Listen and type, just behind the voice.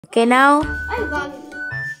Okay, now? I got it.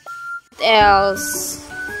 What else?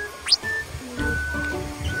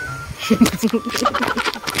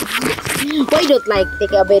 Why don't like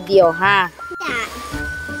take a video, huh? Yeah.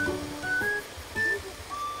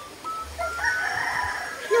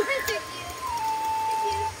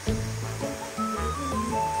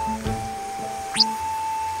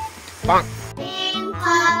 Bang.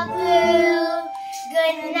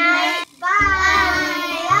 Good night.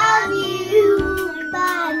 Bye. Love you.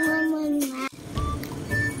 Bye.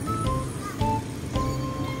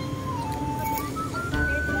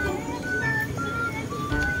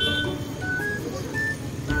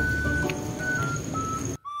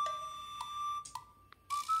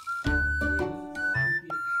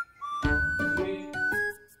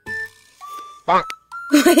 Bang.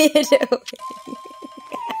 What are you doing?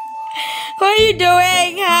 What are you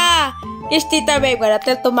doing, huh? Yes, Tita Babe, gonna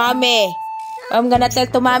tell to mommy. I'm gonna tell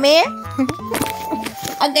to mommy.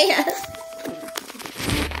 Okay, yes.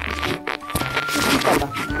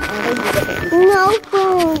 No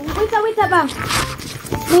phone. Wait ba?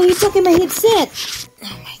 No, it's okay, my headset. Oh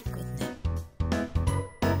my goodness.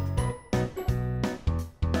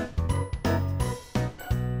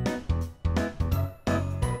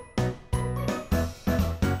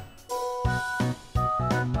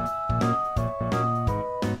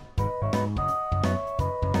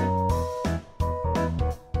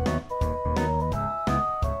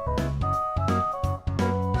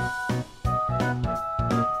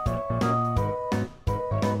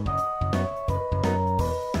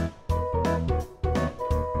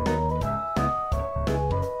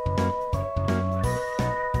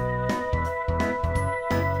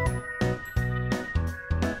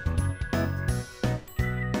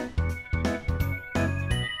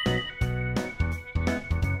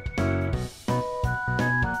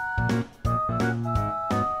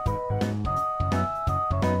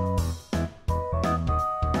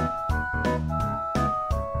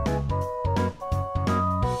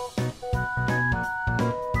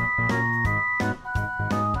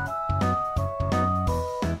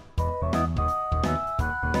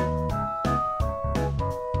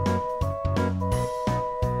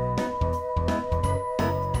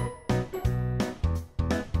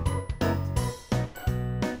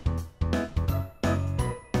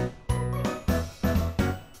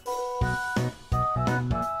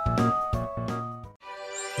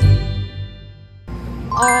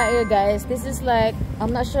 Alright, you guys, this is like,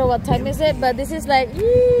 I'm not sure what time is it, but this is like,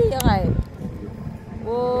 okay.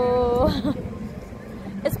 Whoa.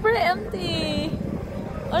 It's pretty empty.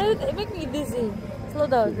 Oh, it makes me dizzy. Slow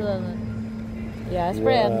down, slow down. Yeah, it's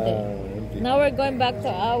pretty empty. Now we're going back to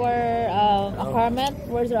our apartment.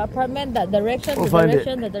 Where's our apartment? That direction, the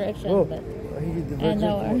direction, the direction. Oh. And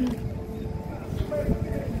now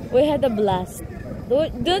we had a blast.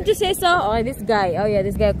 Don't you say so? Oh, this guy. Oh yeah,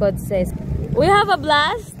 this guy could say. We have a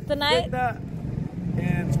blast tonight.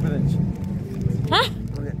 And spinach. Huh?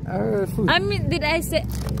 Okay. Food. I mean, did I say?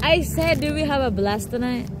 I said, do we have a blast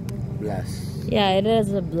tonight? Blast. Yeah, it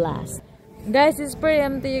is a blast. Guys, it's pretty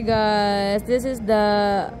empty, you guys. This is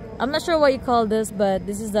the, I'm not sure what you call this, but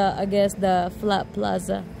this is the, I guess, the flat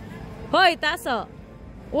plaza. Hoy, Taso!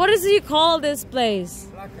 What does you call this place?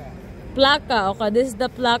 Placa. Placa. Okay, this is the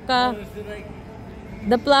placa.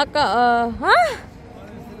 The placa, huh?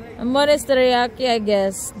 Monasteryaki, I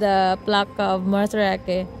guess. The placa of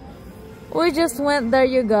Monasteryaki. We just went there,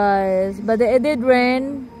 you guys. But it did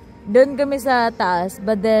rain. Doon kami sa taas.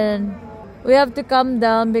 But then, we have to come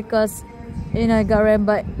down because, you know, it got rain.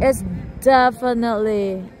 But it's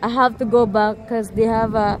definitely, I have to go back because they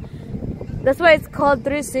have a, that's why it's called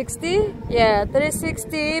 360. Yeah,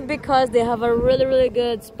 360 because they have a really, really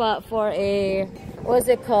good spot for a, what's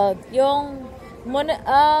it called? Yung,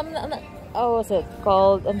 oh, what's it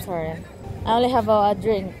called? I'm sorry. I only have a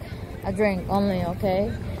drink. A drink only, okay?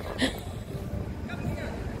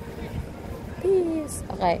 Peace.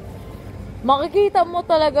 Okay. Makikita mo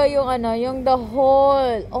talaga yung ano, yung the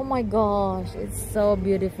whole. Oh my gosh. It's so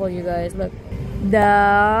beautiful, you guys. Look. The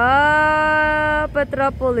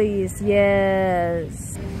Petropolis.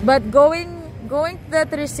 Yes. But going to the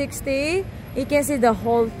 360, you can see the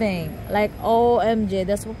whole thing. Like OMG.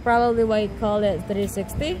 That's probably why you call it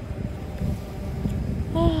 360.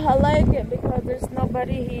 I like it because there's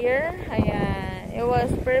nobody here. Ayan. It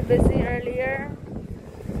was pretty busy earlier.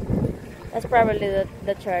 That's probably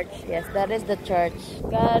the church. Yes, that is the church.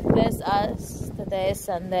 God bless us. Today is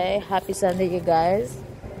Sunday. Happy Sunday, you guys.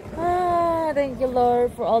 Thank you,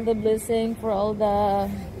 Lord, for all the blessing, for all the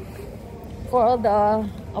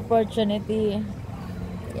opportunity.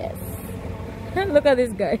 Yes. Look at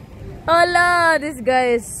this guy. Hola, this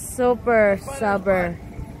guy is super sober.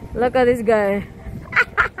 Look at this guy.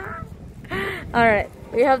 Alright,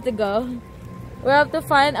 we have to go. We have to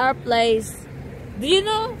find our place. Do you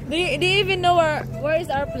know? Do you even know where is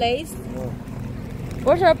our place? No.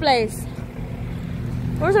 Where's our place?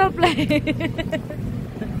 Where's our place?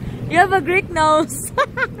 You have a Greek nose.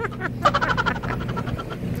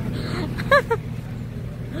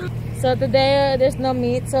 So today there's no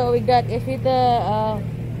meat, so we got a feta,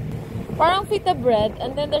 parang feta bread,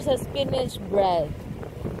 and then there's a spinach bread.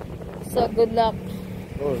 So good luck.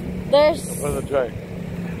 Oh, There's, let's try.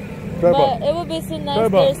 but it would be so nice. Try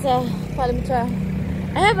There's a, let me try.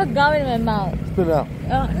 I have a gum in my mouth. Spit it out.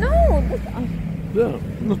 No. Yeah,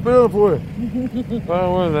 let's spit it out for you. I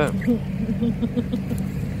don't want that.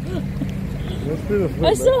 Let's spit it for you.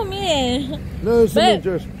 It's so mean. No, it's But,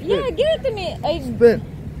 just yeah, give it to me. spit.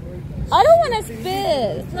 I don't want to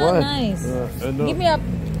spit. It's not Why? nice. No. Give me a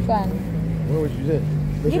gun. What would you say?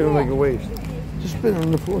 This Give sounds me like a waste. Just spit it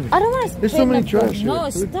on the floor. I don't want to spit. There's so many in the trash here. No,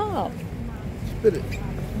 stop. Spit it.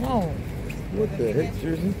 No. What the heck,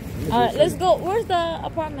 seriously? Alright, let's go. Where's the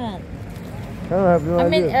apartment? I don't have no I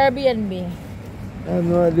mean idea. Airbnb. I have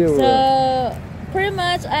no idea where. So, pretty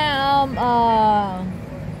much I am,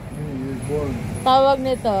 tawag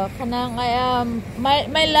nito, kanang I am, my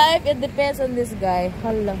life, it depends on this guy.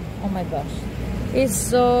 Hala, oh my gosh. He's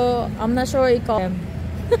so, I'm not sure what you call him.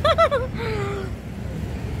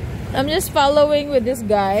 I'm just following with this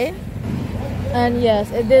guy. And yes,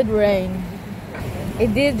 it did rain.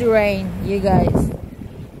 It did rain, you guys.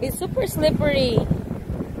 It's super slippery.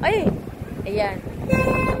 Ay, ayan.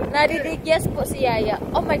 Nadidigyas po si Yaya.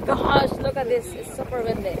 Oh my gosh, look at this. It's super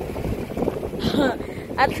windy.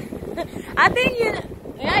 I think you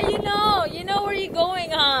know where you're going,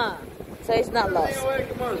 huh? So he's not lost.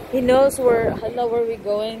 He knows where we're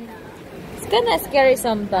going. It's kind of scary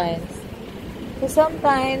sometimes. Because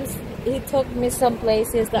sometimes he took me some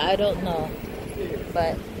places that I don't know.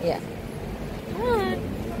 But yeah.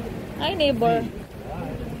 Hi neighbor.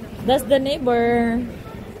 That's the neighbor.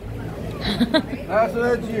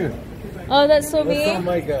 That's you. Oh, that's so me. That's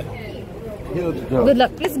Micah. Good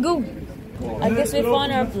luck. Let's go. I guess we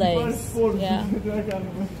found our place. Yeah.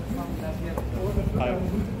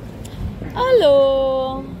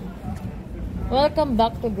 Hello. Welcome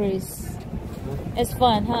back to Greece. It's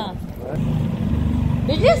fun, huh?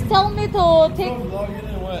 You just tell me to take. Vlogging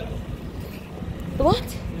and what? What?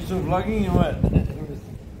 You're still vlogging and what?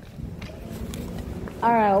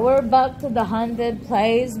 Alright, we're back to the haunted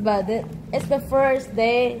place, but it's the first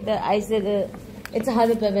day that I said it's a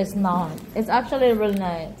haunted place. It's not. It's actually real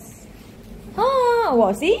nice. Ah,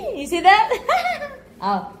 what? See? You see that?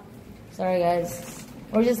 Oh, sorry guys.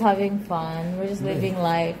 We're just having fun. We're just living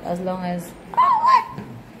life as long as. Oh, what?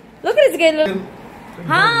 Look at this guy. Look.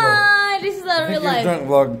 Hi, this is a real life. Drunk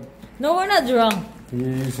vlog. No, we're not drunk.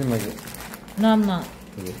 You seem like it. No, I'm not.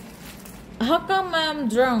 How come I'm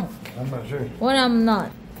drunk? I'm not sure. When I'm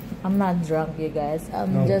not. I'm not drunk, you guys.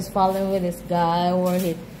 I'm just following with this guy where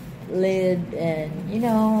he lived and, you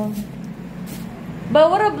know. But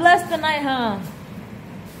what a blessed night, huh?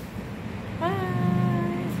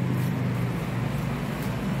 Bye.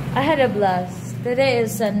 I had a blast. Today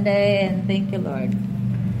is Sunday and thank you, Lord.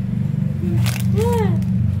 Yeah.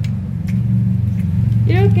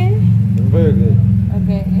 You okay? I'm very good.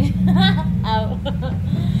 Okay. Ow.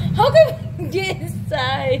 How come you get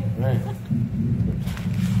inside? Right.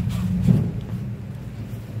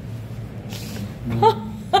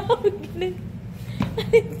 How can I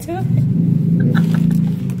do it?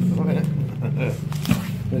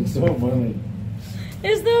 It's so funny.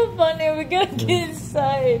 It's not funny. We gotta get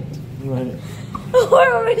inside. Right. Why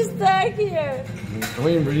are we stuck here? I'm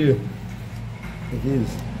waiting for you. The keys.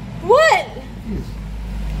 What? Keys.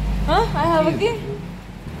 Huh? I have a key?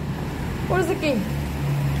 Where's the key?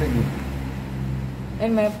 Check it.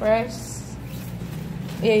 In my purse.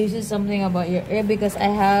 Yeah, you said something about your ear because I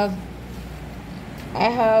have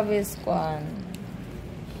this one.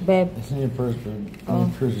 Babe. It's in your purse, babe. Oh. Your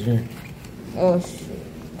purse is here. Oh shit.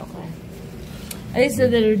 Okay. This is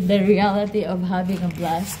the reality of having a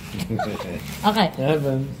blast. Okay. It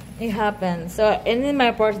happens. It happened. So, and in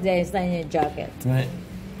my purse there is not in your jacket. Right.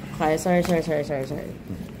 Okay, sorry.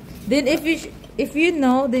 Then if you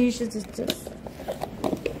know, then you should just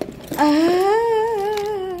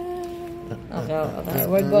Okay.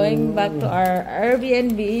 We're going back to our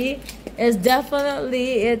Airbnb.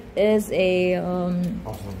 It is a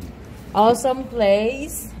awesome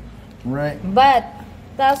place. Right. But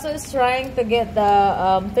Tasso is trying to get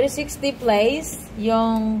the 360 place.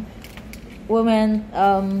 Yung woman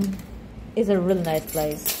is a real nice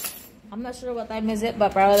place. I'm not sure what time is it,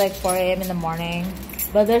 but probably like 4 a.m. in the morning.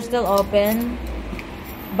 But they're still open.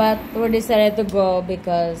 but we decided to go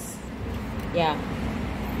because, yeah.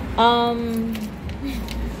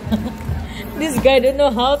 This guy don't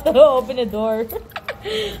know how to open the door.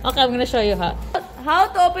 Okay, I'm gonna show you how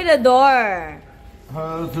to open the door.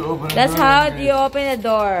 How to open the That's door, how guys. you open the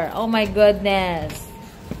door. Oh my goodness.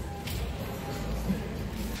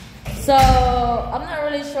 So I'm not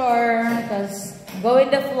really sure because going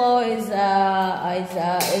the flow is you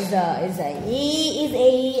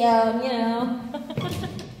know.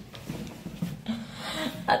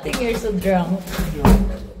 I think you're so drunk.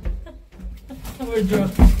 We're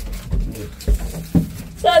drunk.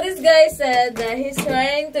 So this guy said that he's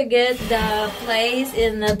trying to get the place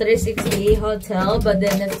in the 360 hotel, but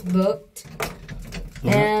then it's booked.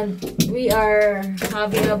 And we are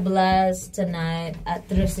having a blast tonight at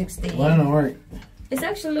 360. Why not work? It's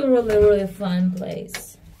actually a really, really fun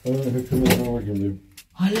place. It's not working, dude.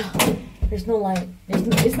 Hala, there's no light.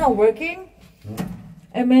 It's not working?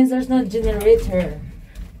 It means there's no generator.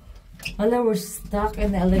 Hala, we're stuck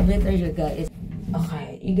in the elevator, you guys.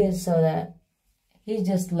 Okay, you guys saw that. He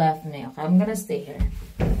just left me. Okay, I'm gonna stay here.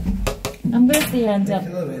 I'm gonna stay here until...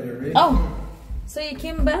 Oh, so you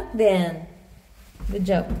came back then. Good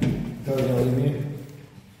job.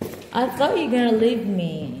 I thought you were gonna leave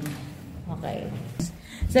me. Okay.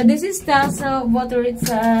 So this is Tasso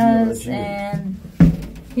Botoritzas, and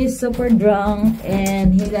he's super drunk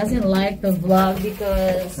and he doesn't like the vlog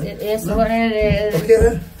because it is what it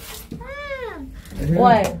is.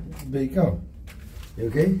 What? Bacon. You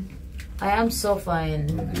okay? I am so fine.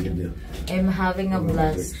 I'm having a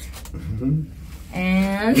blast.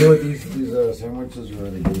 And You know what, these sandwiches are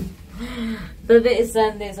really good. today is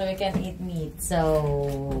Sunday, so we can eat meat.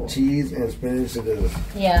 So Cheese and spinach together.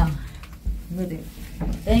 yeah. Good.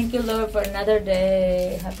 Thank you, Lord, for another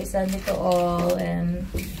day. Happy Sunday to all. And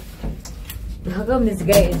how come this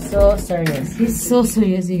guy is so serious? He's so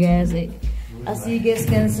serious, you guys. As you guys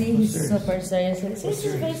can see, he's super serious.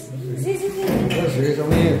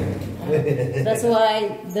 That's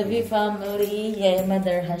why the VFamily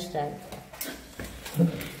mother hashtag.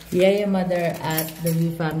 Yeah, mother at the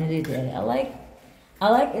VFamily day. I like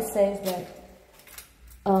it says that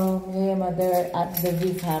yeah, mother at the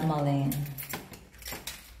VFamily.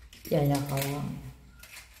 Yeah, okay,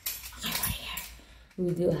 right here.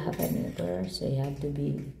 We do have a neighbor, so you have to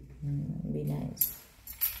be nice.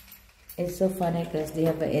 It's so funny because they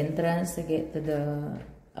have an entrance to get to the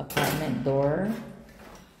apartment door.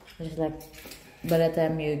 It's like by the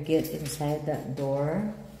time you get inside that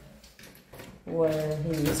door where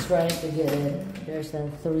he is trying to get in, there's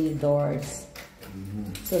 3 doors.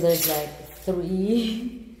 So there's like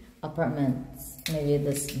 3 apartments. Maybe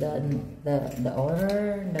this the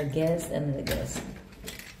owner, the guest, and the guest,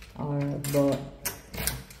 or both.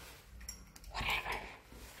 Whatever.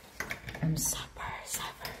 I'm supper.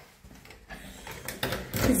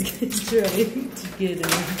 This guy's trying to get in.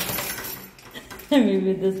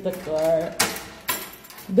 Maybe this the car.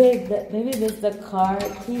 Big, maybe this the car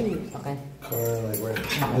key. Okay. Car, like where?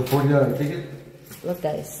 The $40 ticket? Look,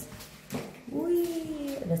 guys.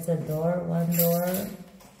 Whee! That's a door. 1 door.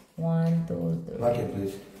 1, 2, 3. Lock it,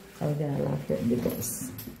 please. I'm gonna lock it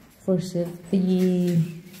because for safety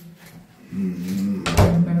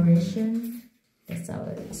preparation. That's how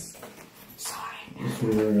it is. Sorry. This is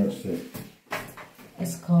where we're gonna sit.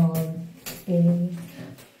 It's called a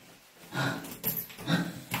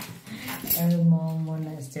Ermo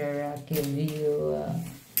Monastery View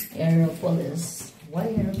Aeropolis.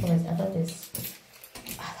 Why Aeropolis? I thought it's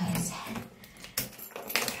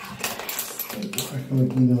I feel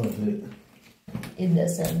like you know it. it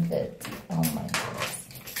doesn't fit. Oh my goodness.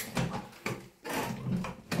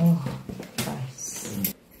 Oh,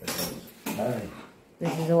 guys. Hi.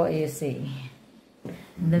 This is what you see.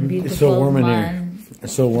 The beautiful It's so warm in here. man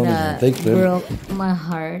It's so warm in here. that Thanks, babe. broke my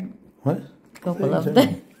heart. What? Couple of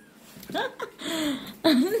them.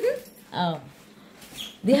 Oh.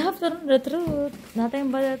 They have to know the truth.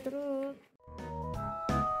 Nothing but the truth.